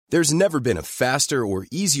There's never been a faster or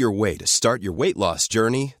easier way to start your weight loss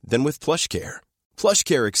journey than with PlushCare.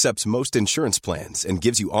 PlushCare accepts most insurance plans and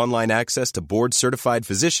gives you online access to board-certified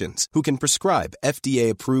physicians who can prescribe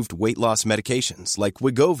FDA-approved weight loss medications like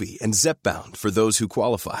Wegovy and Zepbound for those who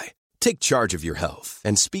qualify. Take charge of your health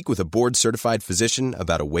and speak with a board-certified physician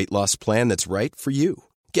about a weight loss plan that's right for you.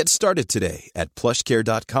 Get started today at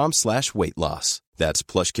plushcare.com/weight loss. That's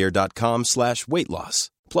plushcare.com/weight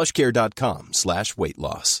loss. plushcare.com/weight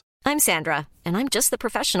loss. I'm Sandra, and I'm just the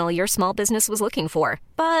professional your small business was looking for.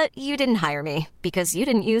 But you didn't hire me because you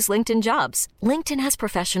didn't use LinkedIn Jobs. LinkedIn has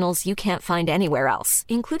professionals you can't find anywhere else,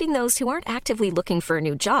 including those who aren't actively looking for a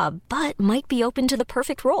new job, but might be open to the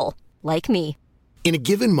perfect role, like me. In a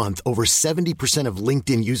given month, over 70% of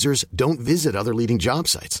LinkedIn users don't visit other leading job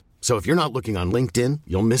sites. So if you're not looking on LinkedIn,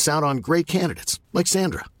 you'll miss out on great candidates like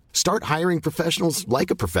Sandra. Start hiring professionals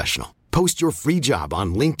like a professional. Post your free job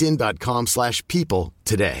on linkedin.com/people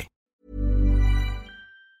today.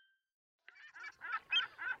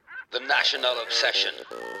 The National Obsession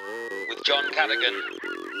with John Cadigan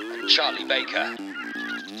and Charlie Baker.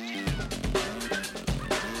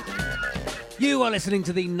 You are listening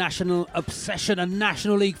to the National Obsession, a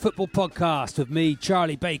National League football podcast with me,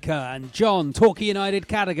 Charlie Baker, and John Torquay United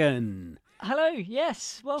Cadigan. Hello,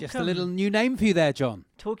 yes, welcome. Just a little new name for you there, John.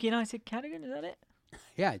 Torquay United Cadigan, is that it?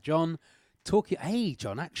 Yeah, John Torquay. Hey,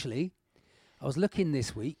 John, actually, I was looking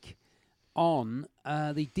this week on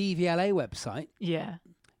the DVLA website. Yeah.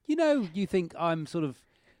 You know, you think I'm sort of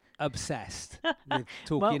obsessed with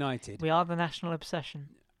Torquay United. We are the National Obsession.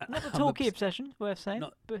 Not the Torquay obsession, worth saying.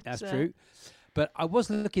 But, that's true. But I was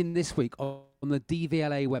looking this week on the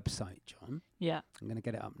DVLA website, John. Yeah. I'm going to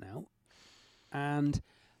get it up now. And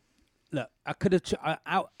look, I could have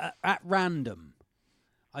at random.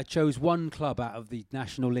 I chose one club out of the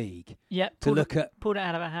National League. Yeah. Pulled it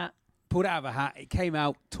out of a hat. Pulled it out of a hat. It came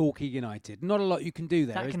out Torquay United. Not a lot you can do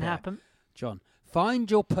there. That can happen, John. Find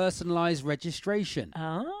your personalised registration.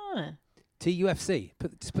 Ah. TUFC.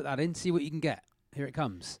 Just put that in. See what you can get. Here it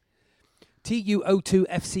comes.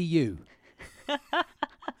 TU02FCU.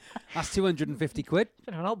 That's 250 quid. It's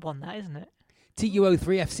been an odd one, that, isn't it?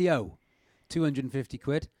 TU03FCO. 250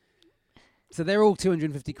 quid. So they're all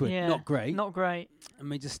 250 quid. Yeah, not great. Not great. Let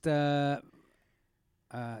me just... I'd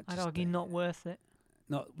argue not worth it.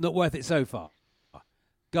 Not worth it so far.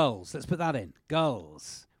 Gulls. Let's put that in.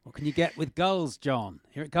 Gulls. What can you get with Gulls, John?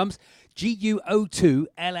 Here it comes.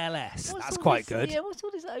 GU02LLS. That's quite good. Yeah, what's all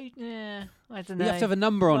this? Yeah, I don't know. You have to have a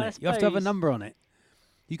number on it. You have to have a number on it.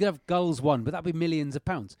 You could have Gulls 1, but that'd be millions of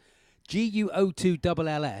pounds.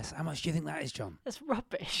 GU02LLS. How much do you think that is, John? That's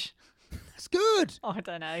rubbish. That's good. Oh, I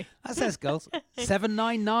don't know. That says Gulls.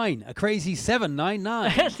 799. A crazy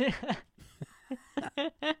 799.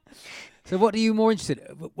 So what are you more interested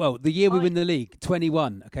in? Well, the year we win the league,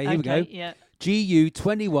 21. Okay, here we go. Yeah.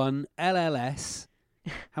 GU21LLS.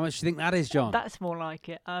 How much do you think that is, John? That's more like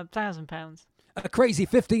it. £1,000. A crazy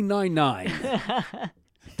 1599.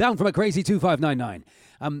 Down from a crazy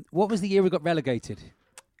 2599. What was the year we got relegated?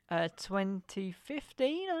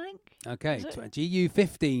 2015, I think. Okay,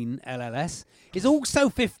 GU15 LLS is also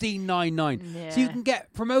 1599. Yeah. So you can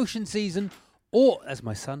get promotion season, or as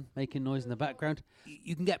my son making noise in the background,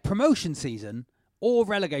 you can get promotion season or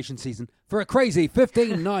relegation season for a crazy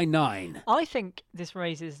 1599. I think this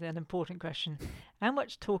raises an important question: how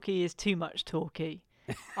much Torquay is too much Torquay?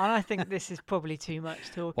 And I think this is probably too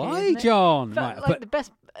much Torquay. Why, John? Right, like the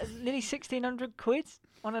best, nearly 1,600 quid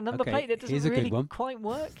on a number plate that doesn't really quite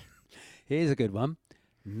work. Here's a good one.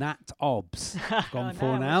 Nat Obs. Gone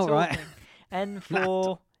for now, right?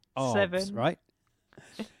 N4 7. Right?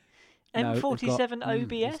 M47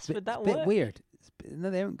 OBS, would that work? It's a bit weird.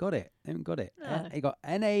 No, they haven't got it. They got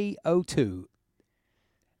NA02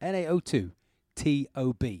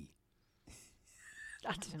 TOB.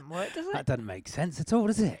 That doesn't work, does it? That doesn't make sense at all,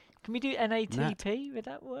 does it? Can we do NATP? Would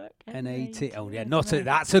that work? NAT. Oh, yeah.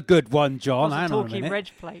 That's a good one, John. Hang on a minute.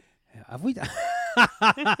 Reg plate. Have we?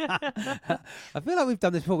 I feel like we've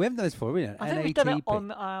done this before. We haven't done this before, have we? I think we've done it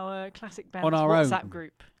on our Classic Bands WhatsApp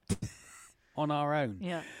group. On our own?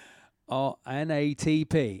 Yeah.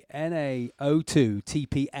 NATP. NA02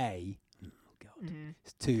 TPA. Oh, God.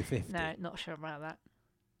 It's 250. No, not sure about that.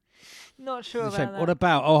 Not sure about that. What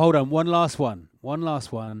about... Oh, hold on. One last one.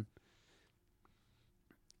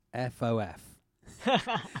 FOF.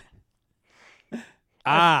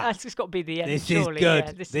 That's just got to be the end. This surely. is good.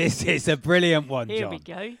 Yeah, this is a brilliant one, John. Here we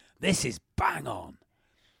go. This is bang on.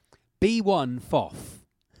 B1 FOF.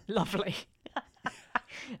 Lovely.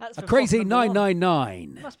 That's a crazy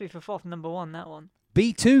 999. Must be for FOF number 1, that one.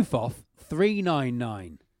 B2 FOF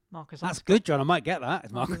 399. Marcus That's good, John. I might get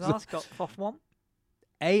that. Marcus Ars got FOF 1.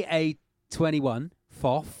 AA21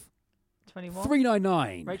 FOF 21.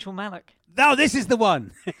 399. Rachel Malik. No, this is the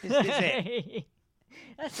one. This is it.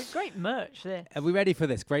 That's a great merch there. Are we ready for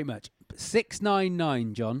this? Great merch.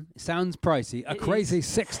 699, John. It sounds pricey. A crazy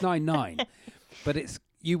 699. But it's,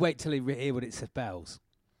 you wait till you hear what it spells.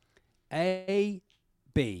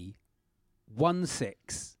 AB16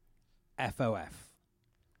 FOF.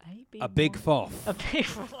 A big FOF. A big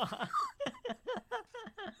FOF.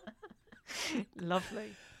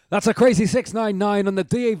 Lovely. That's a crazy 699 on the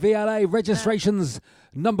DVLA registrations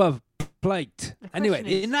number plate. Anyway,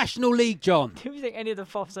 the National League, John. Do you think any of the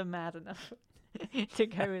FOFs are mad enough to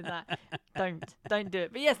go with that? Don't do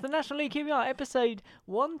it. But yes, the National League, here we are, episode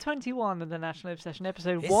 121 of the National Obsession,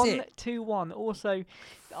 episode 121. Also,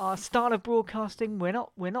 our style of broadcasting, we're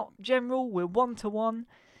not general, we're 1-to-1.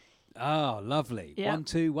 Oh, lovely. Yep. 1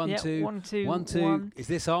 2 1 Yep. 2 1 2 1 2. 1. Is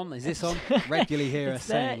this on? Regularly hear us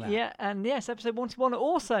saying that. Yeah, and yes, episode 1-to-1.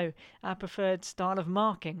 Also, our preferred style of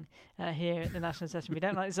marking here at the National Session. We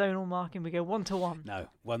don't like zonal marking. We go 1-to-1. No,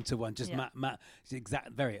 1-to-1. Just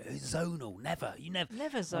very zonal. Never. You never.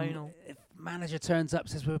 Never zonal. If manager turns up,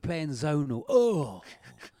 says we're playing zonal. Oh,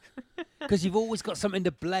 because you've always got something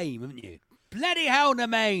to blame, haven't you? Bloody hell,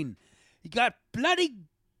 Nemain. You got bloody.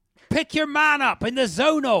 Pick your man up in the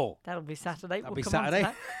zonal. That'll be Saturday. That'll be Saturday.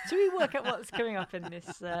 So we work out what's coming up in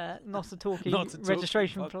this Not a Talkie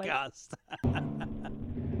registration plate.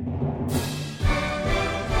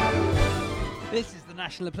 This is the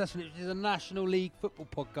National Obsession, which is a National League football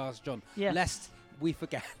podcast, John. Yes. Lest we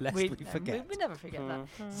forget. We never forget that.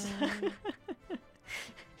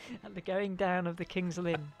 At the going down of the King's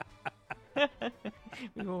Lynn.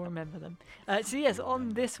 We all remember them. So yes,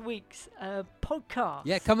 on this week's podcast.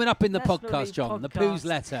 Yeah, coming up in the National podcast, League John, podcast, the Pooh's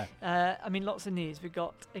letter. I mean, lots of news. We've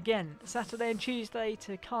got, again, Saturday and Tuesday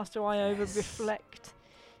to cast our eye over, reflect,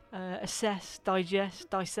 assess, digest,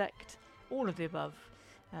 dissect, all of the above.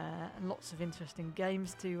 And lots of interesting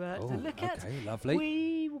games to look at. Okay, lovely.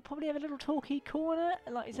 We will probably have a little talkie corner.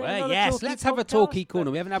 Like you said, Well, yes, let's have a talkie corner.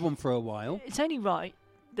 We haven't had one for a while. It's only right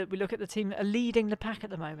that we look at the team that are leading the pack at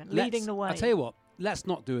the moment, leading the way. I'll tell you what, let's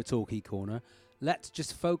not do a talkie corner. Let's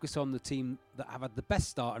just focus on the team that have had the best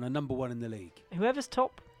start and are number one in the league. Whoever's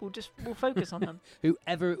top, we'll focus on them.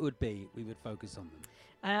 Whoever it would be, we would focus on them.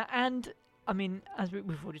 And, I mean, as we've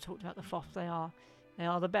already talked about the FOF, they are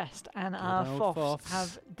the best. And our FOFs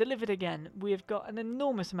have delivered again. We have got an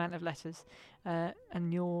enormous amount of letters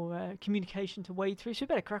and your communication to wade through, so we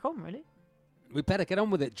better crack on, really. We better get on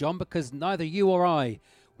with it, John, because neither you or I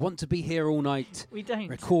want to be here all night. We don't.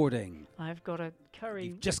 Recording. I've got a curry.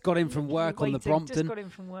 You've just got in from work on the Brompton. Just got in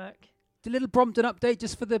from work. The little Brompton update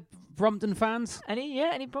just for the Brompton fans.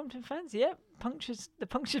 Any Brompton fans? Yeah, the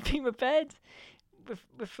puncture's been repaired.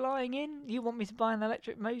 We're flying in. You want me to buy an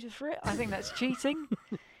electric motor for it? I think that's cheating.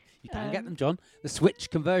 You can get them, John. The switch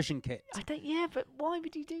conversion kit. I don't. Yeah, but why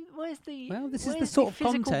would you do? Where's the? Well, this is the sort of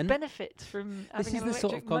content. Benefit from having an electric motor. This is the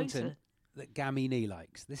sort of content that Gamini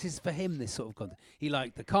likes. This is for him, this sort of content. He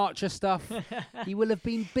liked the Karcher stuff. He will have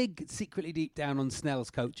been big secretly deep down on Snell's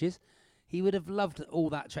coaches. He would have loved all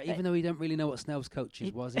that, even though he don't really know what Snell's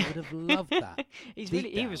coaches was. He would have loved that.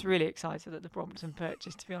 He was really excited at the Brompton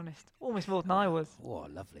purchase, to be honest. Almost more than I was. Oh,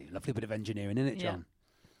 lovely bit of engineering in it, John.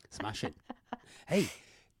 Smashing. Hey,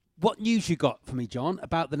 what news you got for me, John,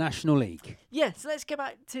 about the National League? Yes, let's go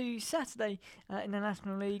back to Saturday in the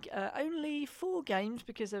National League. Only 4 games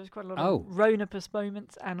because there was quite a lot of Rona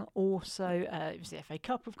postponements, and also it was the FA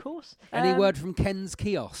Cup, of course. Any word from Ken's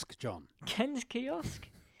Kiosk, John? Ken's Kiosk?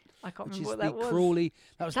 I can't remember what that was.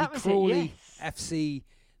 That was the Crawley FC.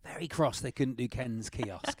 Very cross they couldn't do Ken's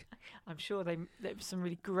Kiosk. I'm sure there was some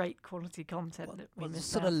really great quality content that we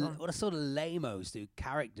missed out on. on. What a sort of lamos do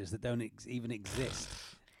characters that don't even exist.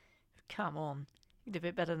 Come on. You do a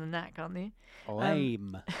bit better than that, can't you?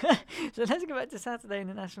 Lame. So let's go back to Saturday in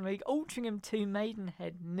the National League. Altrincham 2,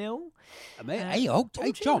 Maidenhead 0. Hey,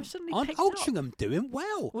 John, aren't Altrincham doing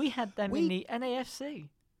well? We had them in the NAFC.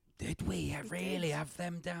 Did we really have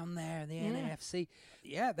them down there in the NAFC?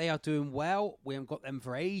 Yeah, they are doing well. We haven't got them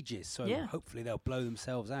for ages, so hopefully they'll blow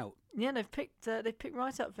themselves out. Yeah, they've picked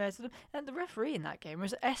right up there to them. And the referee in that game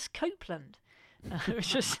was S. Copeland,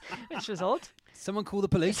 which was odd. Someone call the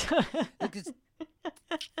police. Come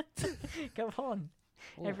on.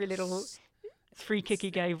 Every little free kick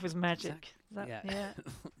he gave was magic.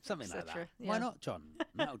 Something like that. Yeah. Why not, John?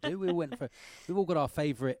 That'll do. We've all got our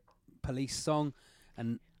favourite police song,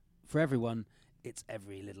 and for everyone, it's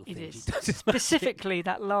every little thing. It is. Specifically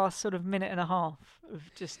that last sort of minute and a half of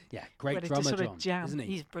just great drummer, sort John, of jam. Isn't he?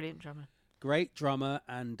 He's a brilliant drummer. Great drummer,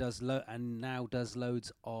 and now does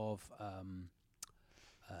loads of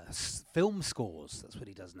film scores. That's what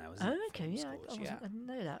he does now, isn't it? Okay, Film yeah, scores, I didn't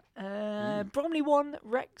know that. Bromley 1,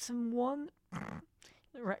 Wrexham 1.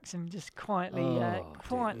 Wrexham just quietly Let's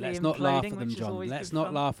imploding, not laugh at them, which is John. always Let's good not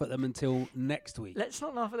fun. laugh at them until next week. Let's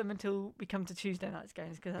not laugh at them until we come to Tuesday night's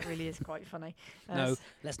games, because that really is quite funny. No,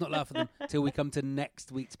 let's not laugh at them till we come to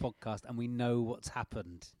next week's podcast and we know what's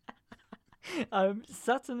happened.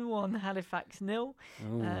 Sutton 1, Halifax 0.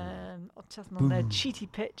 Sutton on their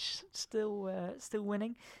cheaty pitch, still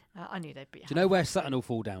winning. I knew they'd beat. Do you know where Sutton will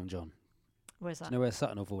fall down, John? Where's that? Do you know where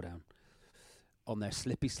Sutton will fall down? On their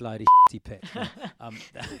slippy, slidey, shitty pitch.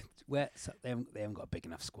 Where they haven't got a big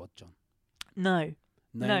enough squad, John. No.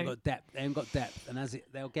 They haven't got depth. They haven't got depth, and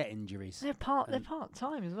they'll get injuries. They're part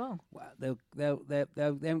time as well. Well, they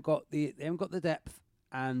haven't got the depth,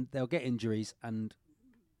 and they'll get injuries, and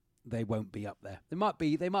they won't be up there. They might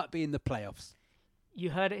be in the playoffs. You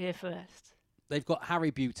heard it here first. They've got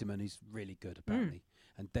Harry Buteman, who's really good apparently,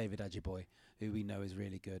 and David Ajiboye, who we know is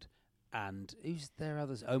really good. And who's there?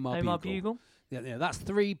 Others? Omar Bugle. Yeah, that's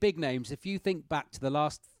 3 big names. If you think back to the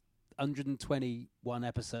last 121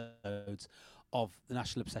 episodes of the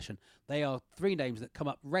National Obsession, they are 3 names that come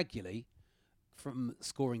up regularly from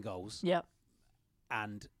scoring goals. Yep.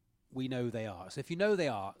 And we know they are. So if you know they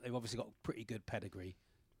are, they've obviously got pretty good pedigree.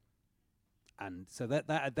 And so that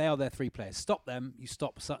they are their 3 players. Stop them, you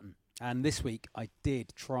stop Sutton. And this week I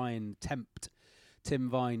did try and tempt Tim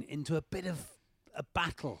Vine into a bit of a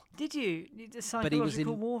battle. Did you? The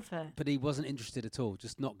psychological warfare. But he wasn't interested at all,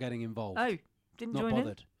 just not getting involved. Oh, didn't not join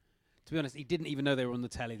bothered. in? To be honest, he didn't even know they were on the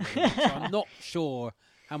telly. So I'm not sure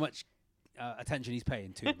how much attention he's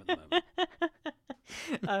paying to them at the moment.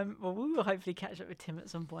 Well, we will hopefully catch up with Tim at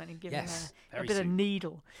some point and give him a bit soon. of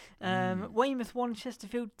needle. Weymouth 1,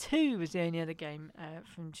 Chesterfield 2 was the only other game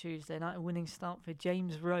from Tuesday night. A winning start for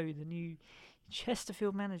James Rowe, the new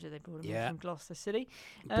Chesterfield manager. They brought him in from Gloucester City.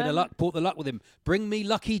 Bit of luck, brought the luck with him. Bring me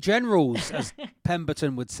lucky generals, as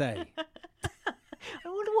Pemberton would say. I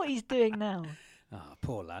wonder what he's doing now. Oh,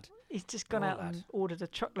 poor lad. He's just gone out and ordered a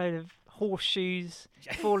truckload of horseshoes,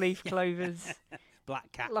 4-leaf clovers,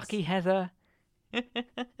 black cats, lucky heather.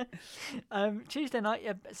 Tuesday night,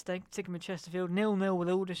 sticking with Chesterfield, 0-0 with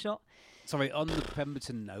Aldershot. Sorry, on the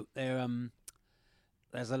Pemberton note,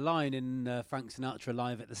 there's a line in Frank Sinatra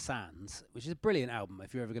Live at the Sands, which is a brilliant album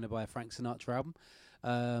if you're ever going to buy a Frank Sinatra album.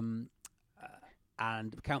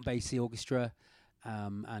 And Count Basie Orchestra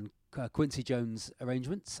and Quincy Jones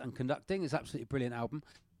arrangements and conducting. It's absolutely a brilliant album.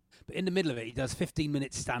 But in the middle of it, he does 15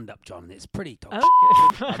 minutes stand-up, John, and it's pretty dog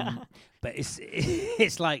shit. But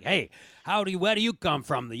it's like, hey, where do you come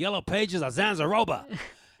from? The Yellow Pages of Zanzibar.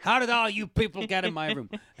 How did all you people get in my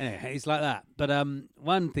room? Anyway, it's like that. But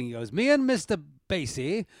one thing he goes, me and Mr.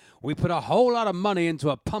 Basie, we put a whole lot of money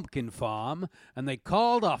into a pumpkin farm, and they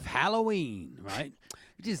called off Halloween, right?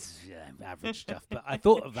 Which is average stuff. But I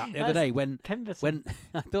thought of that the other day when I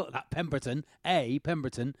thought of that Pemberton,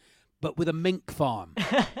 but with a mink farm.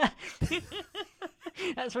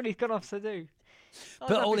 That's what he's gone off to do.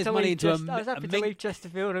 Put all his money into I was happy to leave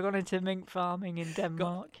Chesterfield. I've gone into mink farming in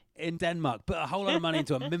Denmark. Put a whole lot of money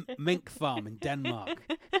into a mink farm in Denmark.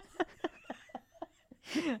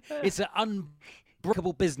 It's an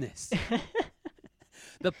unbreakable business.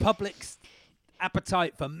 The public's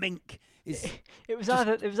appetite for mink is. It was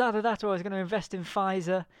either that, or I was going to invest in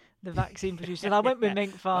Pfizer, the vaccine producer. And I went with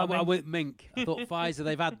mink farming. I went mink. I thought Pfizer,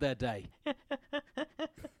 they've had their day.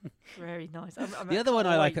 Very nice. The other one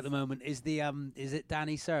I like at the moment is is it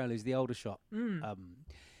Danny Searle, who's the Aldershot.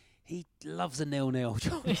 He loves a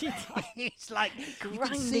 0-0. He's like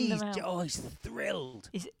grinding them out. He's thrilled.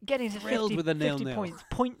 He's getting to thrilled 50, with a 50 0-0. points,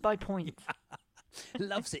 point by point.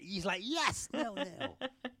 Loves it. He's like, yes, 0-0.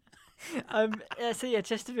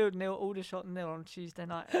 Chesterfield 0, Aldershot 0 on Tuesday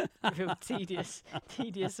night. Real tedious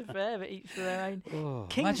affair, but each for their own. Oh,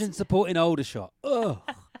 imagine supporting Aldershot. Oh.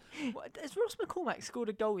 Has Ross McCormack scored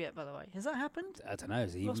a goal yet, by the way? Has that happened? I don't know.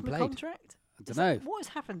 Has he Ross even played? McContract? I don't know. What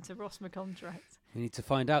has happened to Ross McContract? We need to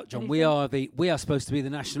find out, John. Anything? We are supposed to be the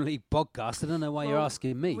National League podcast. I don't know why you're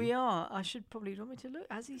asking me. We are. I should probably want me to look.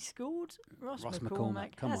 Has he scored? Ross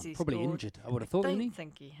McCormack. Come has on, he probably scored? injured. I would have thought. I don't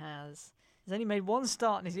think he has. He's only made one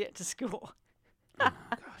start and he's yet to score. Oh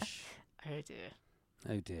gosh. Oh dear.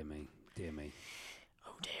 Oh dear me. Dear me.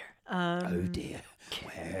 Oh dear. Oh dear.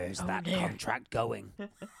 Where's that contract going?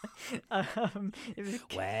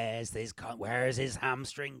 Where's his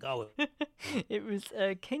hamstring going? It was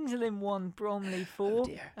Kings Lynn 1, Bromley 4.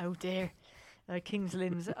 Oh dear. Kings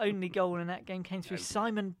Lynn's only goal in that game came through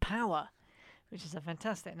Simon Power, which is a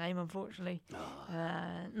fantastic name, unfortunately.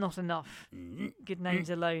 Not enough. Good names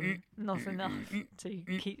alone, not enough to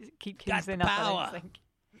keep Kings Lynn up, I don't think.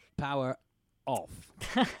 Power off.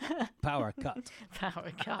 Power cut.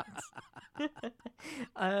 Power cuts.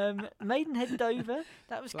 Maidenhead Dover.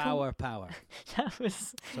 That was Flower power. That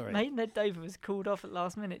was Sorry. Maidenhead Dover was called off at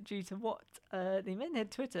last minute due to what the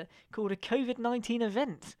Maidenhead Twitter called a COVID-19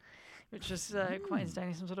 event, which was quite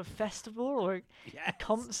entertaining. Some sort of festival or a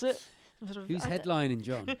concert. Some sort of, Who's headlining,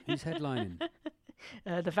 John? Who's headlining?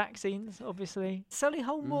 The vaccines, obviously.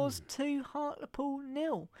 Solihull Moors 2, Hartlepool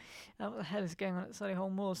 0. What the hell is going on at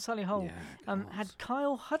Solihull Moors? Solihull had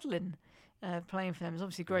Kyle Hudlin playing for them. It's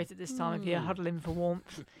obviously great at this time of year. Hudlin for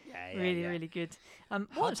warmth. Really good.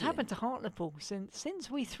 What's happened to Hartlepool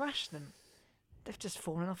since we thrashed them? They've just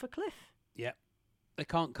fallen off a cliff. Yeah. They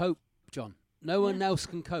can't cope, John. No one else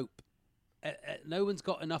can cope. No one's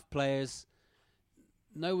got enough players.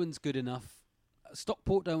 No one's good enough.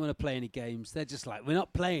 Stockport don't want to play any games. They're just like, we're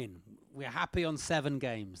not playing. We're happy on 7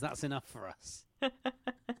 games. That's enough for us.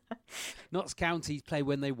 Notts County play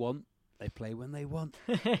when they want. They play when they want.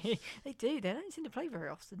 They do. They don't seem to play very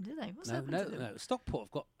often, do they? What's happened to them? No. Stockport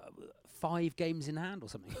have got 5 games in hand or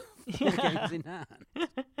something. 4 games in hand.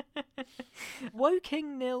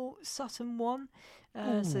 Woking 0, Sutton 1.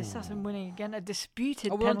 So Sutton winning again. A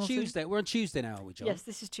disputed penalty. We're on Tuesday. We're on Tuesday now, are we, John? Yes,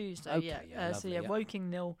 this is Tuesday. Okay,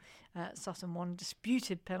 Woking 0, Sutton 1.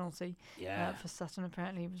 Disputed penalty for Sutton.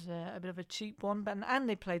 Apparently, it was a bit of a cheap one. And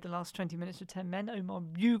they played the last 20 minutes with 10 men. Omar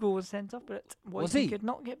Bugle was sent off, but Woking could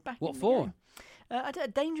not get back. What in for? The game. A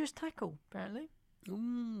dangerous tackle, apparently.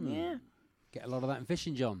 Yeah. Get a lot of that in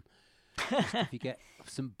fishing, John. If you get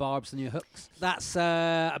some barbs on your hooks. That's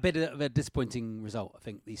a bit of a disappointing result, I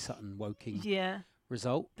think, the Sutton Woking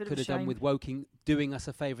result. Could have done with Woking doing us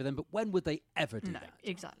a favour then, but when would they ever do that?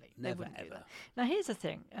 Exactly. Never, ever. Now, here's the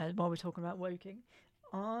thing, while we're talking about Woking,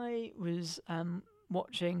 I was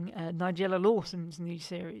watching Nigella Lawson's new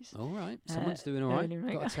series. All right. Someone's doing all right.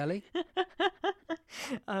 Got a telly.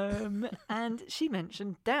 And she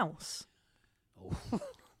mentioned Dowson. Oh.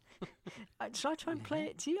 Shall I try and play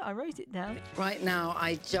it to you? I wrote it down. Right now,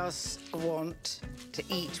 I just want to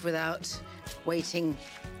eat without waiting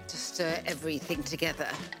to stir everything together.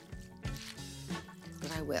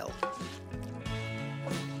 But I will.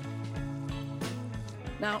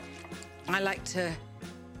 Now, I like to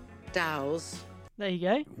douse. There you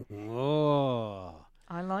go. Oh.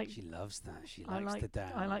 She loves that. She likes to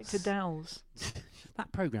douse. I like to douse.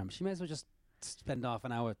 That programme, she may as well just spend half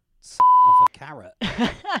an hour off a carrot.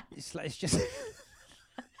 It's just...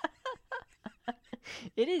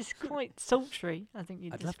 It is quite sultry, I think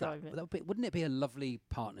you'd I'd describe love that. Wouldn't it be a lovely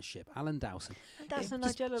partnership? Alan Dowson. And Dowson and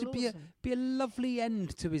Nigella Lawson. Be a lovely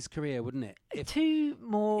end to his career, wouldn't it? Two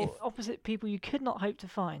more opposite people you could not hope to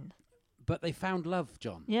find. But they found love,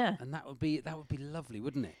 John. Yeah. And that would be lovely,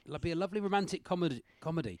 wouldn't it? It'd be a lovely romantic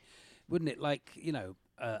comedy, wouldn't it? Like, you know,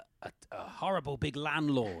 a horrible big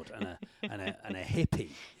landlord and a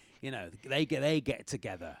hippie. You know, they get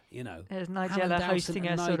together, you know. There's Nigella hosting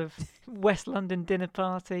a sort of West London dinner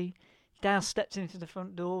party. Dow steps into the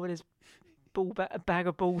front door with his a bag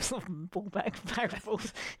of balls. bag of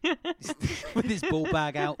balls. With his ball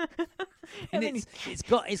bag out. And it's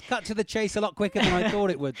cut to the chase a lot quicker than I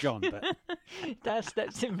thought it would, John. But Dow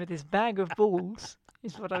steps in with his bag of balls,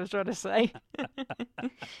 is what I was trying to say.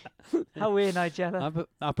 How weird, Nigella.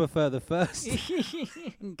 I prefer the first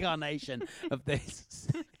incarnation of this.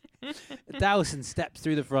 Dowson steps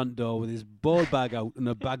through the front door with his ball bag out and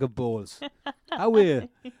a bag of balls. How here?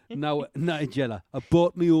 Now, Nigella, I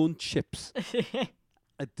bought me own chips.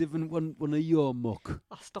 I didn't want one of your muck.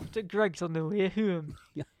 I stopped at Greg's on the way home.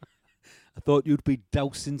 I thought you'd be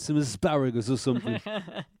dousing some asparagus or something.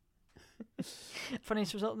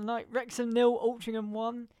 Funniest result of the night. Wrexham 0, Altrincham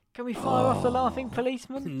 1. Can we fire off the laughing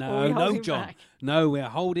policeman? No, John. Back? No, we're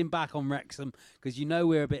holding back on Wrexham because you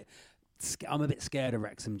know I'm a bit scared of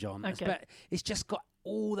Wrexham, John. Okay. It's just got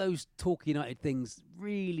all those Talk United things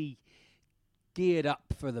really geared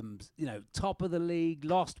up for them. You know, top of the league,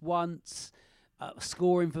 lost once,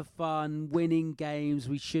 scoring for fun, winning games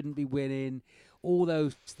we shouldn't be winning, all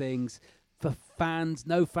those things. For fans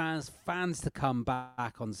to come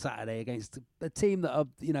back on Saturday against a team that are,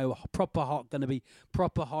 you know, going to be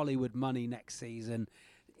proper Hollywood money next season.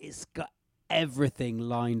 It's got everything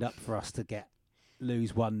lined up for us to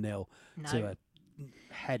lose 1-0 to a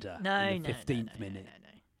header in the 15th minute.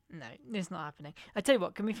 No, it's not happening. I tell you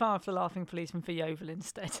what, can we fire off the laughing policeman for Yeovil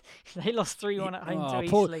instead? They lost 3-1 at home to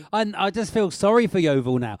Eastleigh. I just feel sorry for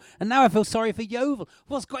Yeovil now. And now I feel sorry for Yeovil.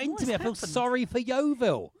 What's got into me? I feel sorry for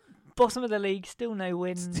Yeovil. Bottom of the league, still no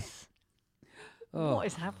wins. What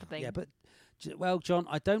is happening? Yeah, but, well, John,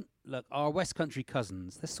 I don't... Look, our West Country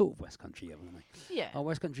cousins, they're sort of West Country, aren't they? Yeah. Our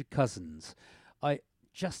West Country cousins, I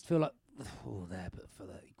just feel like there, but for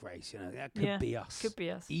the Grace, that could be us. Could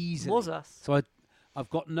be us. Easily. Was us. So I've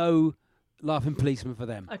got no laughing policeman for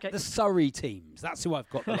them. Okay. The Surrey teams. That's who I've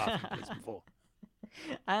got the laughing policeman for.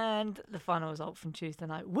 And the final result from Tuesday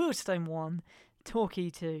night: Wealdstone 1, Torquay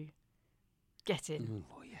 2. Get in.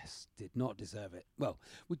 Oh yes, did not deserve it. Well,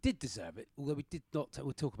 we did deserve it, although we did not.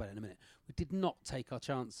 We'll talk about it in a minute. We did not take our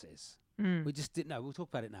chances. We just didn't. No, we'll talk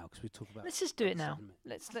about it now because we talk about. Let's just do it now.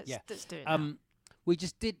 Let's do it now. We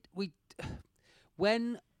just did.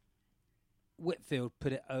 When Whitfield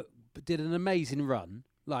did an amazing run.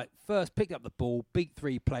 Like first picked up the ball, beat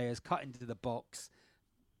 3 players, cut into the box,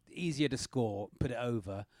 easier to score, put it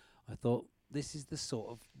over. I thought this is the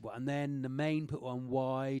sort of, and then the main put one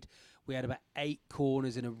wide. We had about 8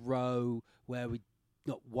 corners in a row where we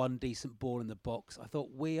not one decent ball in the box. I thought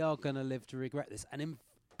we are going to live to regret this. And in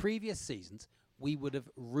previous seasons, we would have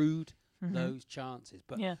rued those chances.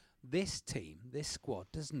 But this team, this squad,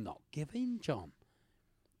 does not give in, John.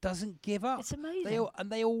 Doesn't give up. It's amazing.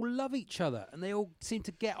 They all love each other, and they all seem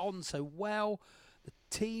to get on so well. The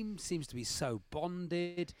team seems to be so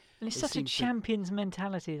bonded. And it's such a champions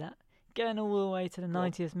mentality, that going all the way to the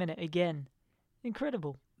 90th minute again.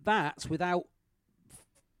 Incredible. That's without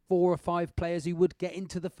 4 or 5 players who would get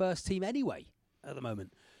into the first team anyway at the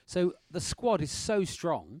moment. So the squad is so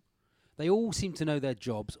strong. They all seem to know their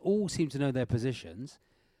jobs, all seem to know their positions.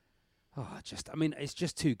 It's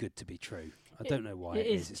just too good to be true. I don't know why it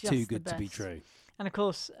is. It's too good to be true. And of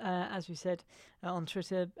course, as we said on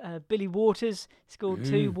Twitter, Billy Waters scored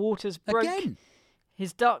 2. Waters broke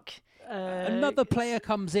his duck. Another player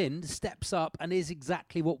comes in, steps up, and is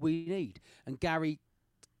exactly what we need. And Gary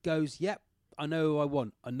goes, yep, I know who I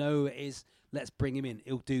want. I know who it is. Let's bring him in.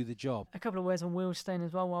 He'll do the job. A couple of words on Wealdstone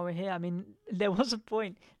as well while we're here. I mean, there was a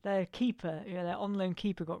point their keeper, their on-loan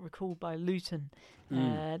keeper, got recalled by Luton.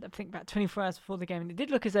 I think about 24 hours before the game. And it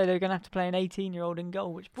did look as though they were going to have to play an 18-year-old in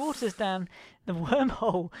goal, which brought us down the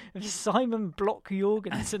wormhole of Simon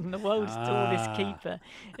Block-Jorgensen, the world's tallest keeper.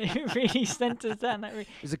 It really sent us down that route.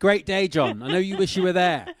 It was a great day, John. I know you wish you were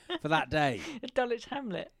there for that day. At Dulwich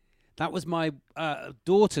Hamlet. That was my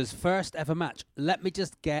daughter's first ever match. Let me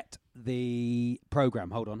just get the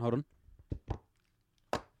programme. Hold on.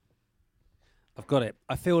 I've got it.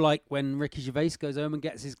 I feel like when Ricky Gervais goes home and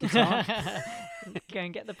gets his guitar. Go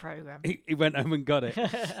and get the programme. He went home and got it.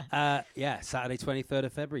 Saturday 23rd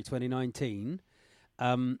of February 2019.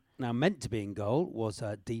 Now, meant to be in goal was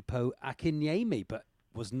Deepo Akinyemi, but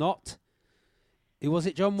was not. Who was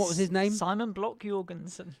it, John? What was his name? Simon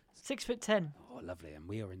Block-Jorgensen. 6'10". Oh, lovely. And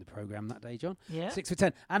we were in the programme that day, John. Yeah.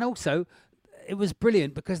 6'10". And also, it was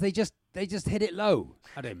brilliant because they just hit it low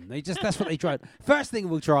at him. That's what they tried. First thing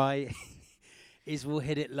we'll try is we'll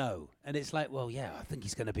hit it low. And it's like, well, yeah, I think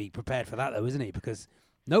he's going to be prepared for that, though, isn't he? Because,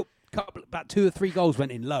 nope, about 2 or 3 goals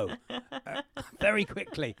went in low very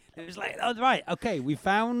quickly. It was like, oh, right, okay, we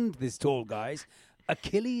found this tall guy's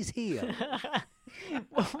Achilles heel.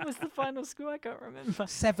 What was the final score? I can't remember.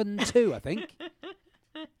 7-2, I think.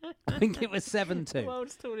 I think it was 7-2.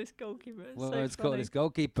 World's tallest goalkeeper. World's tallest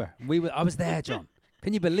goalkeeper. I was there, John.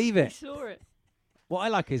 Can you believe it? I saw it. What I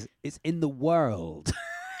like is it's in the world.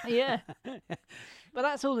 Yeah. But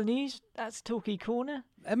that's all the news. That's Torquay Corner.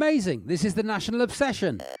 Amazing. This is the National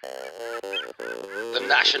Obsession. The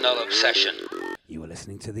National Obsession. You are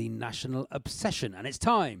listening to the National Obsession, and it's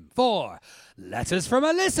time for Letters from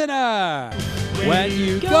a Listener. When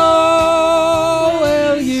you go,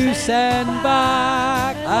 will you send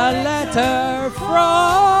back a letter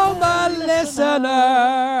from a listener?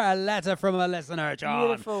 A letter from a listener, John.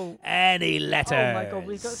 Beautiful. Any letter. Oh, my God,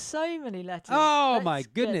 we've got so many letters. Oh, Let's my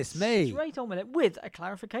goodness get me. straight on with it, with a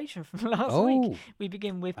clarification from last week. We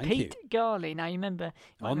begin with Pete Garley. Now, you remember...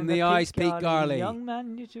 On the ice, Pete Garley. Young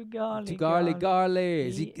man, you to Garley. Garley.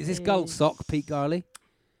 Is this Gullsock, Pete Garley?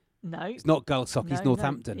 No. It's not Gullsock, he's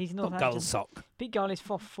Northampton. He's not Gullsock. Pete Garley's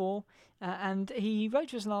FOF4. And he wrote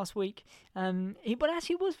to us last week. He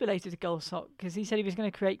actually was related to Gullsock because he said he was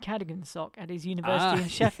going to create Cadogan Sock at his university in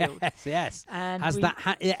Sheffield. Yes. And has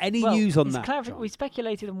any news on that? We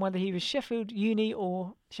speculated on whether he was Sheffield Uni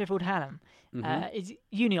or Sheffield Hallam. It's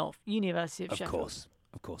University of Sheffield.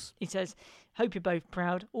 Of course. He says, "Hope you're both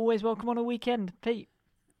proud. Always welcome on a weekend, Pete."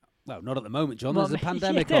 Well, not at the moment, John. There's a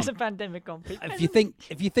pandemic on. There's a pandemic on, Pete. If you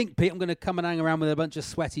think, Pete, I'm going to come and hang around with a bunch of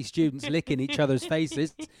sweaty students licking each other's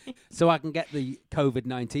faces so I can get the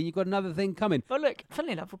COVID-19, you've got another thing coming. Well, look,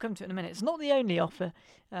 funnily enough, we'll come to it in a minute. It's not the only offer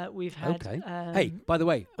we've had. Okay. Hey, by the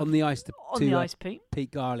way, on the ice, Pete. Pete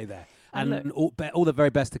Pete Garley there. And all the very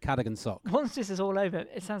best to Cadogan Sock. Once this is all over,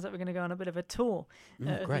 it sounds like we're going to go on a bit of a tour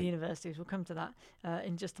of the universities. We'll come to that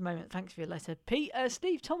in just a moment. Thanks for your letter.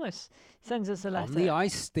 Steve Thomas sends us a letter. On the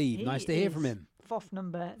ice, Steve. Nice to hear from him. FOF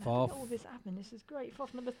number. All this admin. This is great.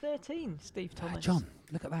 FOF number 13, Steve Thomas. John,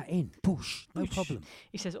 look at that in. Push. No problem.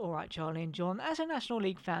 He says, all right, Charlie and John, as a National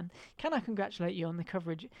League fan, can I congratulate you on the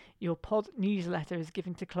coverage your pod newsletter is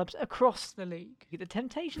giving to clubs across the league? The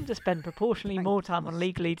temptation to spend proportionally more time on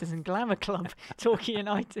league leaders and Glamour Club, Torquay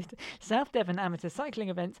United, South Devon amateur cycling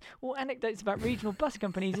events, or anecdotes about regional bus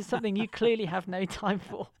companies is something you clearly have no time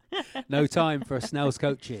for. No time for Snell's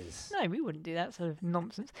coaches. No, we wouldn't do that sort of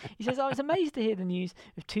nonsense. He says, I was amazed to hear the news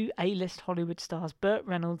of 2 A-list Hollywood stars, Burt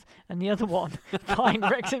Reynolds and the other one, buying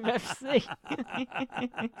Wrexham FC.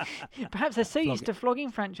 Perhaps they're so used to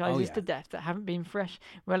flogging franchises to death that haven't been fresh,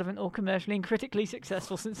 relevant or commercially and critically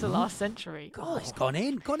successful since the last century. God, he's gone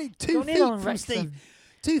in 2 feet from Wrexham. Steve.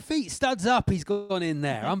 2 feet, studs up, he's gone in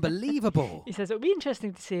there. Unbelievable. He says, it'll be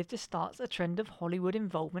interesting to see if this starts a trend of Hollywood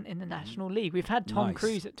involvement in the National League. We've had Tom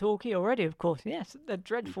Cruise at Torquay already, of course. Yes, the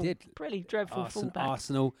dreadful, pretty dreadful fullback.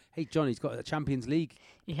 Arsenal. Hey, John, he's got a Champions League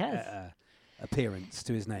he has. Appearance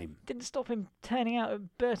to his name. Didn't stop him turning out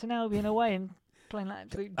at Burton Albion away and playing like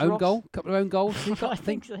absolute own goal? Couple of own goals? I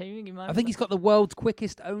think so. I think he's got the world's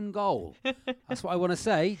quickest own goal. That's what I want to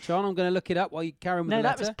say. John, I'm going to look it up while you carry on with the letter. No,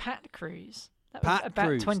 that was Pat Cruz. That Pat was about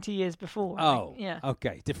Cruz. 20 years before. Oh, yeah.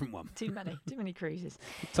 Okay, different one. Too many cruises.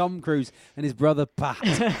 Tom Cruise and his brother Pat.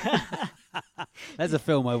 There's a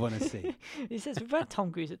film I want to see. He says, we've had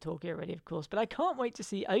Tom Cruise at Torquay already, of course, but I can't wait to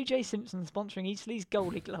see O.J. Simpson sponsoring Eastleigh's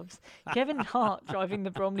goalie gloves, Kevin Hart driving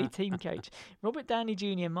the Bromley team coach, Robert Downey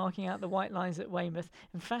Jr. marking out the white lines at Weymouth,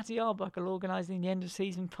 and Fatty Arbuckle organising the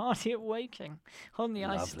end-of-season party at Waking. On the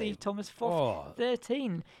ice, Steve Thomas,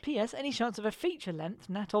 13. P.S. Any chance of a feature-length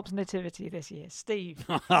Natob's Nativity this year? Steve.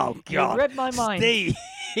 Oh, God. You read my mind.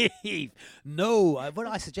 Steve. No.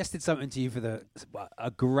 I suggested something to you for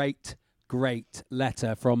a great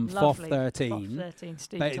letter from FOF 13. FOF 13,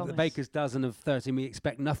 Steve Thomas. The Baker's dozen of 13. We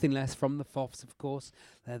expect nothing less from the FOFs, of course.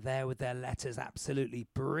 They're there with their letters. Absolutely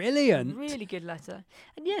brilliant. Really good letter.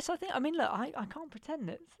 And yes, I can't pretend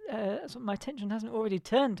that my attention hasn't already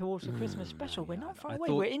turned towards the Christmas special. We're not far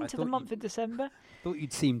away. We're into the month of December. Thought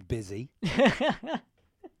you'd seemed busy.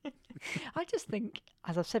 I just think,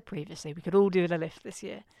 as I've said previously, we could all do a lift this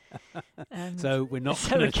year. So we're not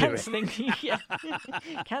going to cancelling,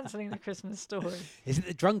 cancelling the Christmas story. Is it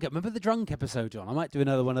the drunk? Remember the drunk episode, John? I might do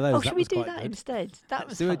another one of those. Oh, should we do that instead?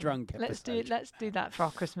 Let's do a drunk episode. Let's do that for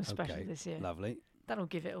our Christmas special this year. Lovely. That'll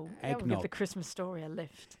give it all. That'll give the Christmas story a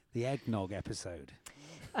lift. The eggnog episode.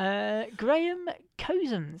 Graham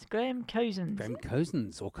Cozens. Graham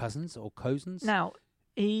Cozens or Cozens. Now.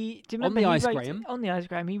 Do you remember on the ice,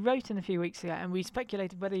 Graham, he wrote in a few weeks ago, and we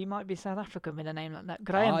speculated whether he might be South African with a name like that.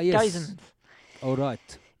 Graham Cozens. All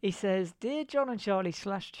right. He says, Dear John and Charlie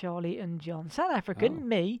 / Charlie and John. South African,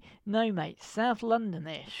 me, no mate, South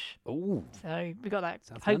London-ish. Oh. So we got that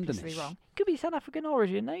South hopelessly wrong. Could be South African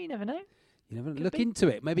origin, no, you never know. You never know. Look into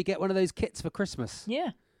it. Maybe get one of those kits for Christmas. Yeah,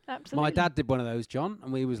 absolutely. My dad did one of those, John,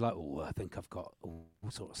 and we was like, I think I've got all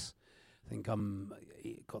sorts. I think I'm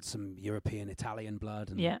got some European Italian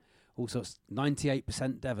blood and all sorts.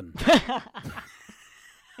 98% Devon.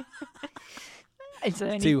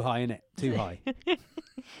 It's too high, isn't it? Too high.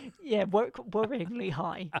 Yeah, worryingly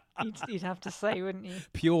high. You'd have to say, wouldn't you?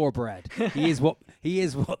 Purebred. He is what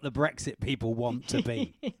the Brexit people want to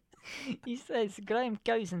be. He says, Graham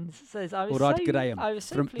Cozens says, I was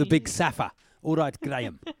so from pleased. the Big Safa. All right,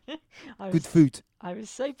 Graham. Good food. I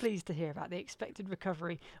was so pleased to hear about the expected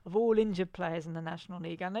recovery of all injured players in the National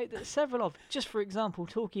League. I note that several of, just for example,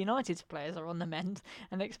 Torquay United's players are on the mend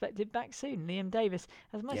and expected back soon. Liam Davis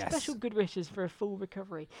has my special good wishes for a full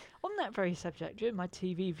recovery. On that very subject, during my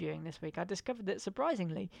TV viewing this week, I discovered that,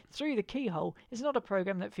 surprisingly, Through the Keyhole is not a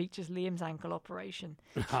programme that features Liam's ankle operation.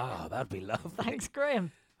 Oh, that'd be lovely. Thanks,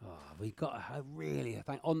 Graham. Oh, we got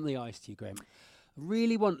on the ice to you, Graham. I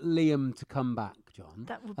really want Liam to come back, John.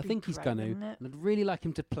 That would I think he's going to. And I'd really like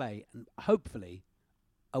him to play, and hopefully,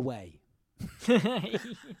 away.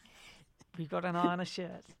 We've got an eye on a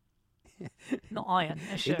shirt. Not iron,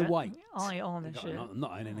 a shirt. In the white. Eye on a shirt.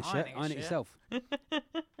 Not ironing a shirt, iron it yourself.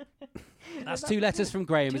 That's 2 letters from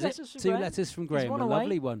Graham, is it? 2 letters from Graham, a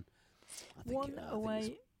lovely one. One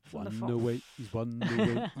away from the One away, he's one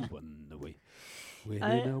away, he's one away.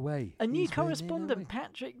 Winning away. A new correspondent,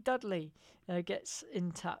 Patrick Dudley, gets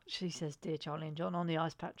in touch. He says, Dear Charlie and John, on the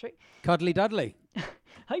ice, Patrick. Cuddly Dudley.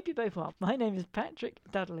 Hope you both well. My name is Patrick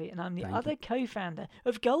Dudley, and I'm the other co-founder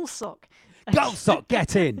of Goalsock. Goalsock,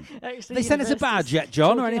 get in. They sent us a badge yet,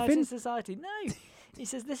 John, or anything? Society. No. He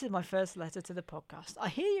says, this is my first letter to the podcast. I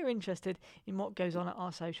hear you're interested in what goes on at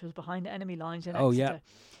our socials behind enemy lines in Exeter. Oh, yeah.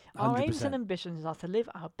 Our aims 100%. and ambitions are to live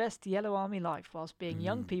our best Yellow Army life whilst being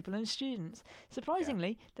young people and students.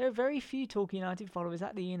 Surprisingly, there are very few Torquay United followers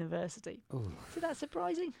at the university. Is that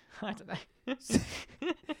surprising? I don't know.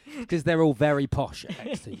 Because they're all very posh at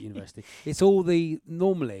Exeter University.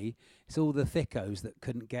 Normally, it's all the thickos that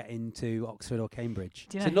couldn't get into Oxford or Cambridge.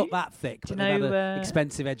 Do you So know not who- that thick, do but you they've had know, an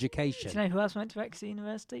expensive Do education. you know who else went to Exeter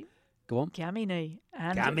University? Go on. Gammy Nee.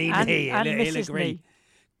 And Gammy Nee, and he'll Mrs. agree. Nee.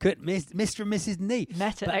 Mr. and Mrs. Nee.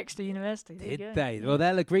 Met at But Exeter University. There you Did go. they? Well,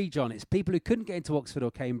 they'll agree, John. It's people who couldn't get into Oxford or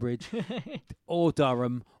Cambridge or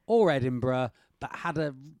Durham or Edinburgh, but had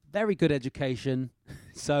a very good education.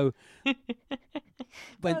 So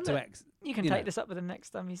went to look, Exeter. You can take this up with them next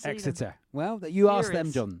time you see them. Exeter. Well, you ask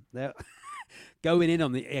them, Furious. John. They're going in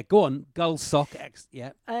on the... Yeah, go on. Gull sock.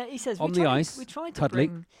 He says, On we the tried, ice, we tried to cuddly.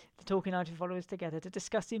 bring the Torquay United followers together to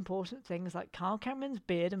discuss the important things like Carl Cameron's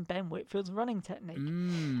beard and Ben Whitfield's running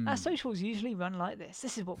technique. Our socials usually run like this.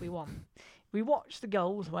 This is what we want. We watch the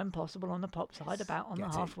goals when possible on the pop side, about on the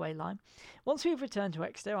Get it. halfway line. Once we've returned to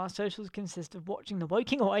Exeter, our socials consist of watching the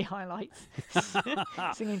Woking Away highlights,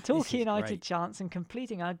 singing Torquay is United great. chants, and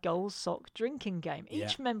completing our goals sock drinking game.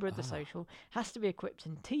 Each Yeah. member of the social has to be equipped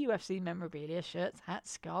in TUFC memorabilia, shirts,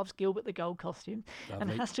 hats, scarves, Gilbert the Gold costume, and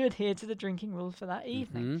Lovely. has to adhere to the drinking rules for that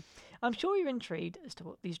evening. I'm sure you're intrigued as to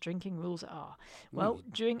what these drinking rules are. Well,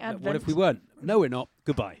 during Advent... What if we weren't? No, we're not.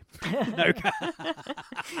 Goodbye. No,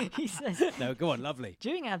 he says... no, go on. Lovely.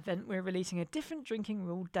 During Advent, we're releasing a different drinking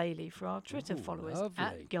rule daily for our Twitter followers lovely.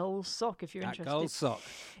 at Goals Sock, if you're That interested. goal sock.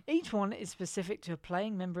 Each one is specific to a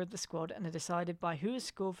playing member of the squad and are decided by who has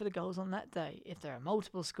scored for the goals on that day. If there are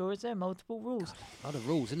multiple scorers, there are multiple rules. A lot of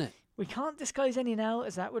rules, isn't it? We can't disclose any now,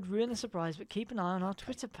 as that would ruin the surprise, but keep an eye on our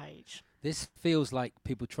Twitter page. This feels like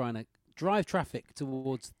people trying to drive traffic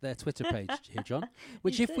towards their Twitter page here, John.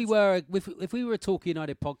 Which, He if we says- were, if we were a Torquay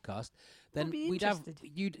United podcast, then I'd be we'd have interested.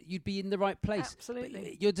 you'd be in the right place. Absolutely.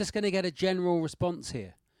 But you're just going to get a general response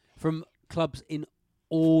here from clubs in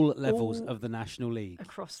all levels All of the National League.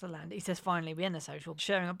 Across the land. He says, finally, we end the social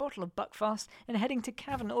sharing a bottle of Buckfast and heading to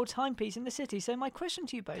Cavern or Timepiece in the city. So my question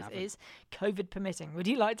to you both is, COVID permitting, would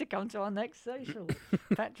you like to come to our next social?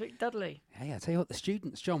 Patrick Dudley. Hey, I tell you what, the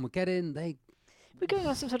students, John, will get in. We're going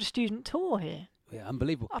on some sort of student tour here. Yeah,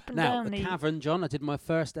 unbelievable. Up and Now, down the the- Cavern, John, I did my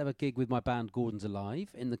first ever gig with my band Gordon's Alive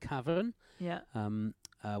in the Cavern Yeah. when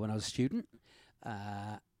I was a student.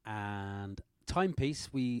 And Timepiece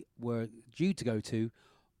we were due to go to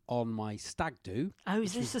on my stag do. Oh,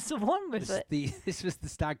 is this the one with it? This was the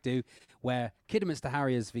stag do where Kidderminster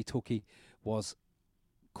Harriers v Torquay was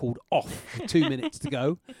called off with 2 minutes to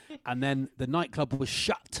go, and then the nightclub was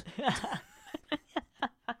shut.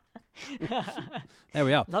 There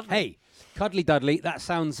we are. Lovely. Hey, Cuddly Dudley, that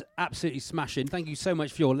sounds absolutely smashing. Thank you so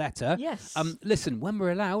much for your letter. Yes. Listen, when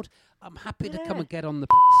we're allowed, I'm happy to come Yeah. and get on the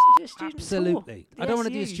Do a student Absolutely. tour. I don't want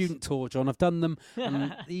to do a SUs. student tour, John. I've done them.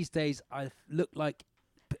 And these days, I look like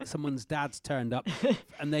someone's dad's turned up,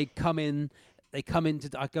 and they come in. I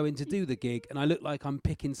go in to do the gig, and I look like I'm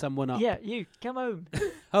picking someone up. Yeah, you, come home.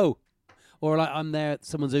 Oh, or like I'm there,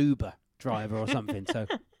 someone's Uber driver or something. So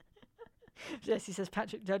Yes, he says,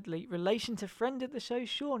 Patrick Dudley, relation to friend of the show,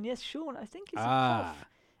 Sean. Yes, Sean, I think he's a ah, FOF.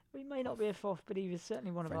 Well, he may not be a FOF, but he was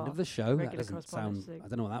certainly one friend of our of the show. That regular doesn't sound. correspondents, so- I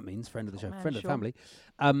don't know what that means. Friend of the Top show, man, friend of the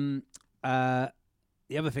Sean. family.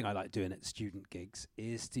 The other thing I like doing at student gigs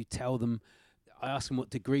is to tell them. I ask them what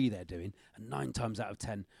degree they're doing, and 9 times out of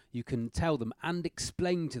 10, you can tell them and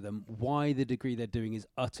explain to them why the degree they're doing is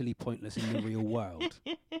utterly pointless in the real world.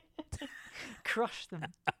 Crush them.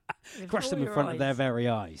 with Crush all them in your front of their eyes. very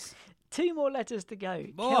eyes. 2 more letters to go.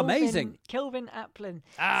 Oh, amazing. Kelvin Applin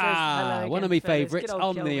says, Ah, hello one again, of my fellas. favourites Good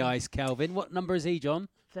old on the Kelvin. ice, Kelvin. What number is he, John?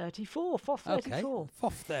 34, FOF 34. Okay,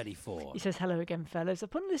 FOF 34. He says, hello again, fellas.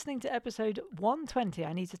 Upon listening to episode 120,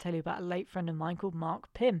 I need to tell you about a late friend of mine called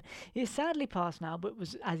Mark Pym. He is sadly passed now, but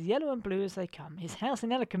was as yellow and blue as they come. His house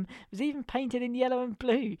in Ellicombe was even painted in yellow and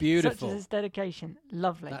blue. Beautiful. Such as his dedication.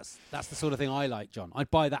 Lovely. That's the sort of thing I like, John. I'd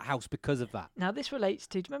buy that house because of that. Now, this relates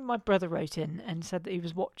to, do you remember my brother wrote in and said that he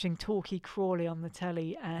was watching Torquay Crawley on the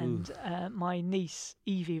telly, and my niece,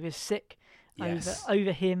 Evie, was sick Yes.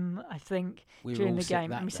 over him, I think, We were during all the sick game.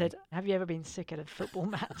 that And we day. said, have you ever been sick at a football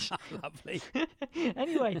match? Lovely.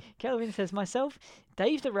 Anyway, Kelvin says, myself,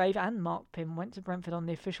 Dave the Rave and Mark Pym went to Brentford on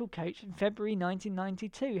the official coach in February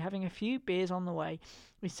 1992, having a few beers on the way.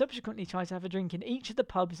 We subsequently tried to have a drink in each of the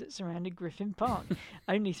pubs that surrounded Griffin Park.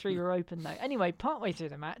 Only 3 were open, though. Anyway, partway through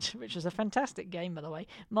the match, which was a fantastic game, by the way,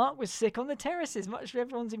 Mark was sick on the terraces, much to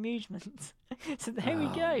everyone's amusement. So there we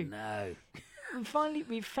go. No.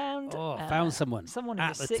 we've found found someone. Someone who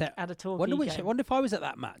was sick at a Torquay game. Wonder if I was at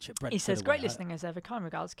that match at Brentford. He says, great listening as ever. Kind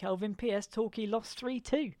regards, Kelvin. P.S. Torquay lost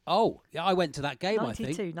 3-2. Oh, yeah, I went to that game,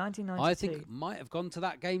 1992. I think might have gone to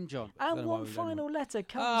that game, John. And one final letter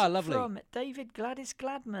comes from David Gladys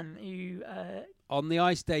Gladman, who... on the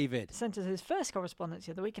ice, David. Sent us his first correspondence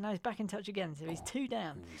the other week, and now he's back in touch again, so he's 2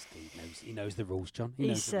 down. He knows the rules, John.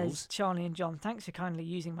 He says, Charlie and John, thanks for kindly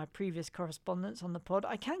using my previous correspondence on the pod.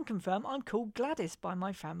 I can confirm I'm called Gladys by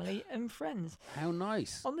my family and friends. How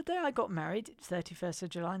nice. On the day I got married, 31st of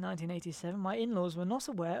July 1987, my in-laws were not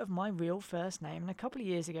aware of my real first name, and a couple of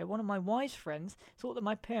years ago, one of my wife's friends thought that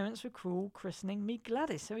my parents were cruel christening me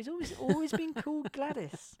Gladys, so he's always been called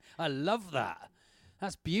Gladys. I love that.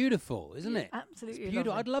 That's beautiful, isn't it? Absolutely it's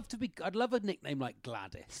beautiful. lovely. I'd love a nickname like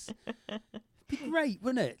Gladys. It'd be great,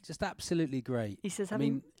 wouldn't it? Just absolutely great. He says,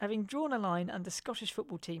 having drawn a ine under Scottish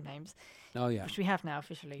football team names, which we have now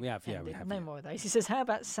officially. We have. No more of those. He says, how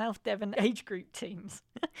about South Devon age group teams?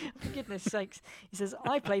 For goodness sakes. He says,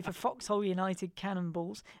 I play for Foxhole United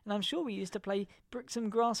Cannonballs, and I'm sure we used to play Brixham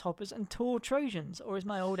Grasshoppers and Tor Trojans, or is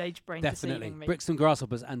my old age brain deceiving me? Brixham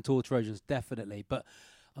Grasshoppers and Tor Trojans, definitely. But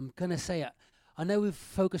I'm going to say it. I know we've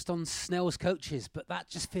focused on Snell's coaches, but that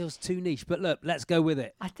just feels too niche. But look, let's go with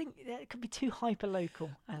it. I think it could be too hyper-local,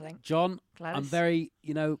 I think. John, Gladys. I'm very,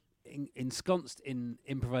 ensconced in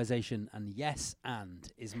improvisation, and yes, and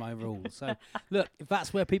is my rule. So, look, if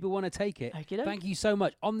that's where people want to take it, thank you so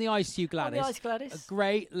much. On the ice to you, Gladys. On the ice, Gladys. A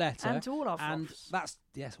great letter. And to all our FOFs. And that's,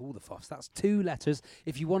 all the FOFs. That's 2 letters.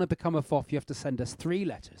 If you want to become a FOF, you have to send us 3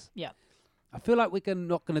 letters. Yeah. I feel like we're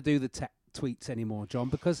not going to do the tweets anymore, John,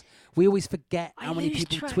 because we always forget how many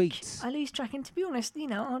people tweet. I lose track, and to be honest,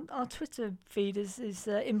 our Twitter feed is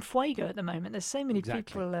in fuego at the moment. There's so many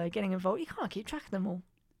people getting involved. You can't keep track of them all.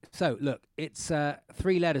 So, look, it's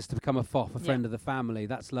 3 letters to become a FOF, a friend of the family.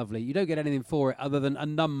 That's lovely. You don't get anything for it other than a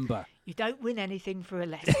number. You don't win anything for a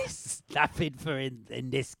letter. Nothing for in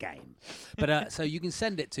this game. But so you can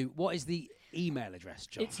send it to, what is the email address,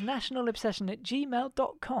 John? It's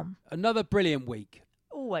nationalobsession@gmail.com. Another brilliant week.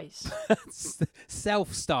 Always.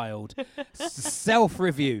 Self-styled,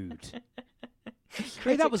 self-reviewed.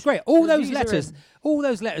 Hey, that was great. All those letters,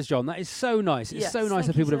 John. That is so nice. It's so nice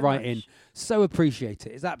of people to write in. So appreciate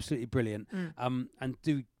it. It's absolutely brilliant. And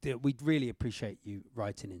we'd really appreciate you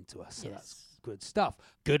writing into us. So that's good stuff.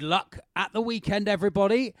 Good luck at the weekend,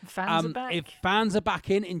 everybody. Fans are back. If fans are back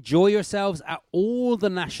in, enjoy yourselves at all the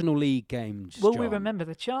National League games. Will John. we remember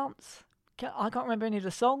the chants? I can't remember any of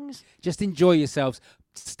the songs. Just enjoy yourselves.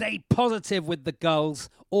 Stay positive with the Gulls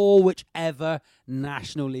or whichever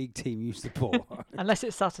National League team you support. Unless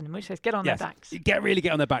it's Sutton, in which case get on their backs. Get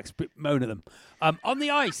on their backs, moan at them. On the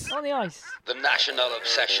ice. On the ice. The National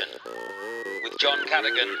Obsession with John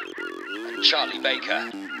Cadogan and Charlie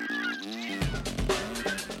Baker.